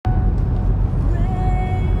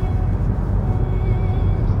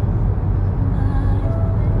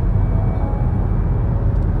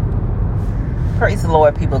Praise the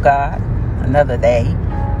Lord, people of God. Another day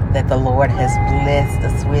that the Lord has blessed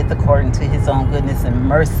us with according to his own goodness and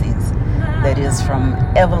mercies, that is from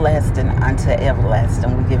everlasting unto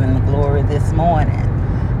everlasting. We give him the glory this morning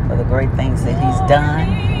for the great things that he's done,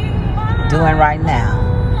 doing right now,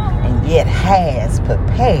 and yet has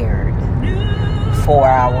prepared for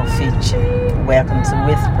our future. Welcome to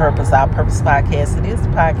With Purpose, our Purpose podcast. It is a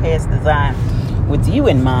podcast designed with you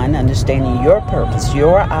in mind, understanding your purpose,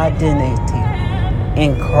 your identity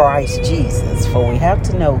in Christ Jesus. For we have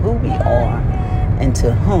to know who we are and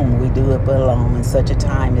to whom we do it belong in such a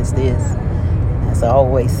time as this. As I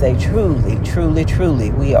always say, truly, truly,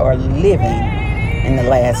 truly, we are living in the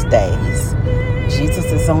last days. Jesus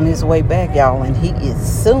is on his way back, y'all, and he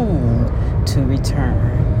is soon to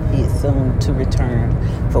return. He is soon to return.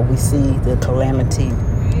 For we see the calamity,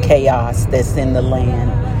 chaos that's in the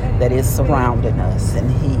land that is surrounding us,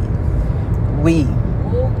 and we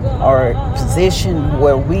are positioned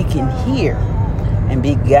where we can hear and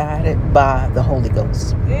be guided by the Holy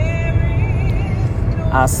Ghost.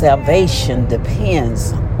 Our salvation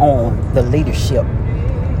depends on the leadership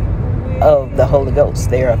of the Holy Ghost.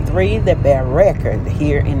 There are three that bear record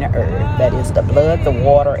here in the earth. That is the blood, the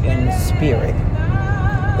water, and the spirit.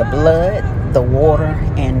 The blood, the water,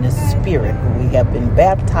 and the spirit. We have been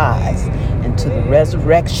baptized into the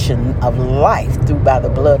resurrection of life by the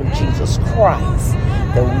blood of Jesus Christ,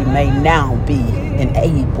 that we may now be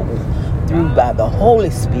enabled by the Holy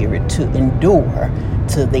Spirit to endure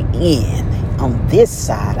to the end on this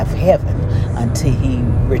side of heaven until he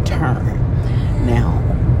return. Now,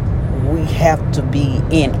 we have to be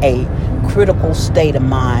in a critical state of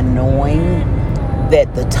mind, knowing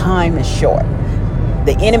that the time is short.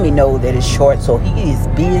 The enemy knows that it's short, so he is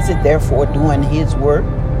busy, therefore, doing his work.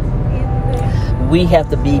 We have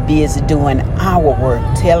to be busy doing our work,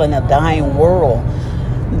 telling a dying world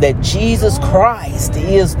that Jesus Christ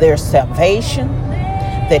is their salvation,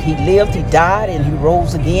 that he lived, he died, and he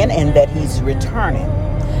rose again, and that he's returning.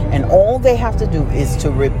 And all they have to do is to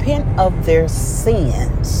repent of their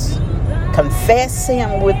sins, confess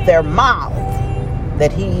him with their mouth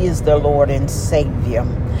that he is their Lord and Savior,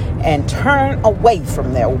 and turn away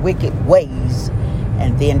from their wicked ways,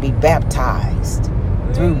 and then be baptized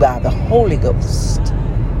by the Holy Ghost,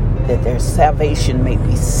 that their salvation may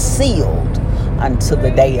be sealed until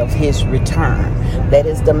the day of his return. That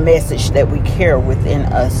is the message that we carry within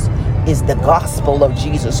us, is the gospel of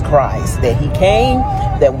Jesus Christ, that he came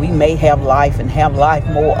that we may have life and have life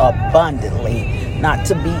more abundantly, not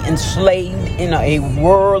to be enslaved in a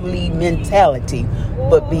worldly mentality,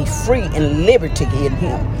 but be free in liberty in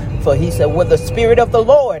him. For he said, where the Spirit of the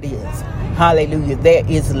Lord is, hallelujah, there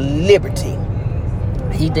is liberty.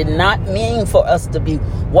 He did not mean for us to be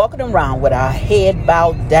walking around with our head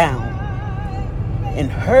bowed down in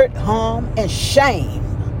hurt, harm, and shame,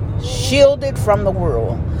 shielded from the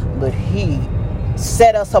world. But he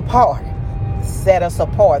set us apart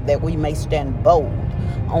that we may stand bold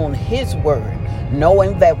on his word,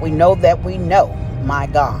 knowing that we know, my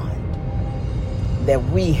God, that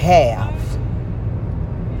we have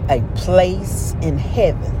a place in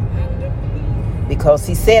heaven. Because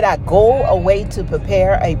he said, I go away to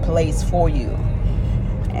prepare a place for you.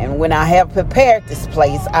 And when I have prepared this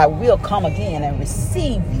place, I will come again and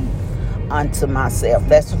receive you unto myself.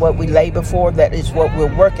 That's what we lay before. That is what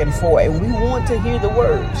we're working for. And we want to hear the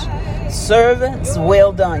words. Servants,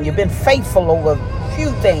 well done. You've been faithful over a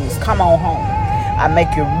few things. Come on home. I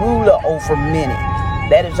make you ruler over many.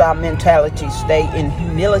 That is our mentality. Stay in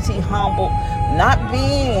humility, humble, not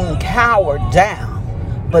being cowered down,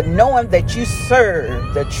 but knowing that you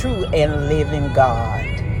serve the true and living God.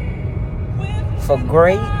 For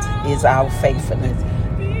great is our faithfulness.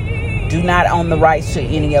 Do not own the rights to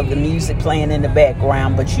any of the music playing in the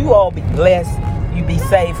background, but you all be blessed. You be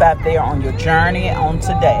safe out there on your journey on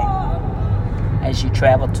today as you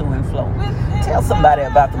travel to and fro. Tell somebody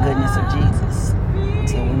about the goodness of Jesus.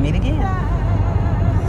 Till we meet again.